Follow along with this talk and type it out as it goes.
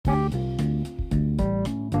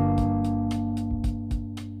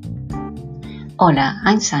Hola,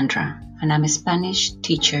 I'm Sandra, and I'm a Spanish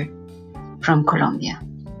teacher from Colombia.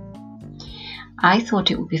 I thought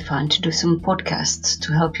it would be fun to do some podcasts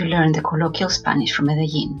to help you learn the colloquial Spanish from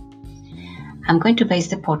Medellin. I'm going to base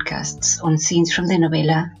the podcasts on scenes from the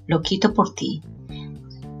novela Lo Quito por Ti,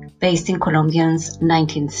 based in Colombia's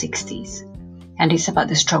 1960s, and it's about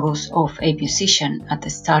the struggles of a musician at the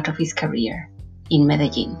start of his career in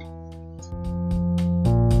Medellin.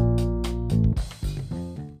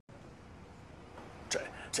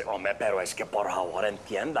 Sí, hombre, pero es que por favor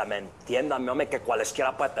entiéndame, hombre, que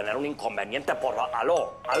cualesquiera puede tener un inconveniente, por favor.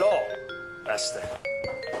 Aló.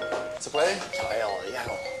 ¿Se puede?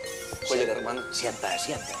 Diego. Oye, hermano. Siente.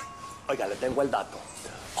 Oiga, le tengo el dato.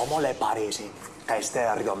 ¿Cómo le parece que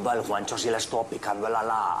este Riondo del Juancho sí le estuvo picando el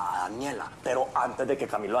ala a Daniela? Pero antes de que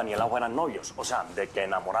Camilo y Daniela fueran novios. O sea, de que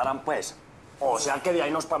enamoraran, pues. O sea, que de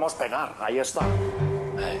ahí nos podemos pegar. Ahí está.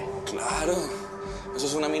 Claro. Eso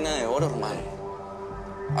es una mina de oro, hermano.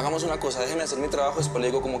 Hagamos una cosa, déjeme hacer mi trabajo y después le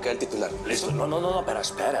digo cómo queda el titular. ¿Listo? No, pero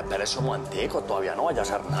espere un momentico, todavía no vaya a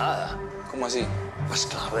hacer nada. ¿Cómo así? Pues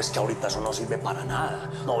claro, es que ahorita eso no sirve para nada.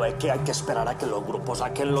 ¿No ve que hay que esperar a que los grupos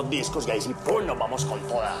saquen los discos y ahí sí, ¡pum!, nos vamos con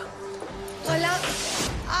toda? Hola.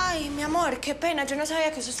 Ay, mi amor, qué pena, yo no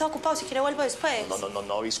sabía que eso estaba ocupado, si quiere vuelvo después.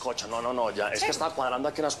 No, bizcocha, no, ya. Es que estaba cuadrando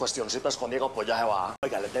aquí unas cuestioncitas con Diego, pues ya se va.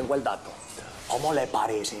 Oiga, le tengo el dato. ¿Cómo le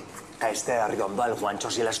parece que este Riondo del Juancho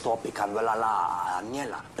sí le estuvo picando el ala a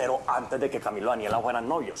Daniela? Pero antes de que Camilo y Daniela fueran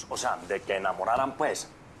novios. O sea, de que enamoraran, pues.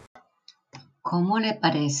 ¿Cómo le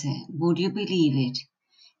parece? Would you believe it?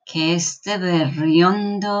 Que este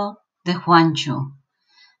berriondo de Juancho,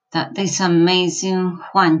 that this amazing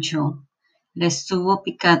Juancho, le estuvo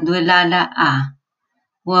picando el ala a,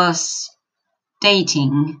 was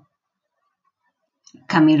dating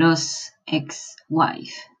Camilo's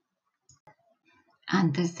ex-wife.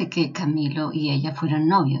 Antes de que Camilo y ella fueran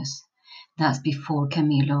novios. That's before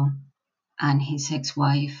Camilo and his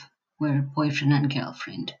ex-wife were boyfriend and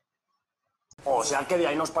girlfriend. O sea que de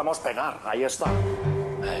ahí nos podemos pegar. Ahí está.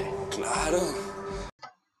 Claro.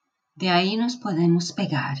 De ahí nos podemos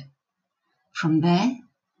pegar. From there,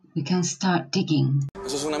 we can start digging.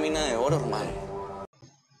 Eso es una mina de oro, hermano.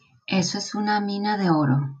 Eso es una mina de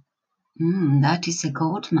oro. That is a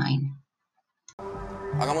gold mine.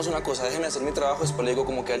 Hagamos una cosa, déjeme hacer mi trabajo y después le digo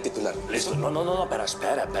cómo queda el titular. ¿Listo? No, pero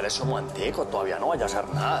espere un momentico, todavía no vaya a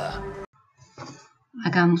hacer nada.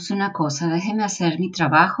 Hagamos una cosa, déjeme hacer mi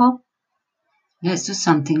trabajo. Let's do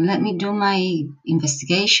something. Let me do my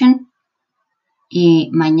investigation.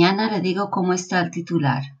 Y mañana le digo cómo está el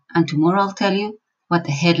titular. And tomorrow I'll tell you what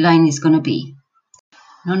the headline is going to be.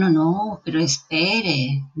 No, pero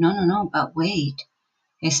espere. No, but wait.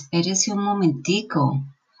 Espérese un momentico.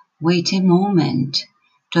 Wait a moment.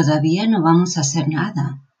 Todavía no vamos a hacer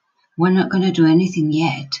nada. We're not going to do anything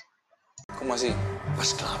yet. ¿Cómo así?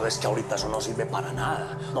 Pues claro, es que ahorita eso no sirve para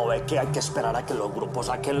nada. ¿No ve que hay que esperar a que los grupos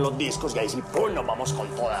saquen los discos y ahí sí, ¡pum!, nos vamos con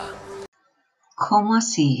toda? ¿Cómo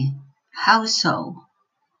así? How so?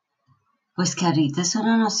 Pues que ahorita eso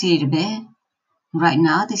no nos sirve. Right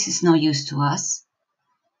now, this is no use to us.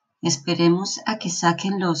 Esperemos a que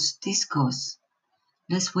saquen los discos.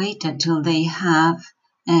 Let's wait until they have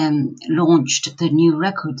launched the new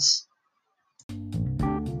records.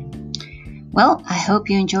 Well, I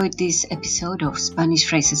hope you enjoyed this episode of Spanish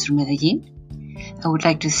Phrases from Medellin. I would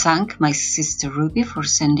like to thank my sister Ruby for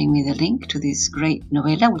sending me the link to this great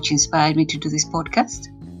novela which inspired me to do this podcast.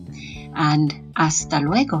 And hasta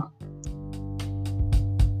luego.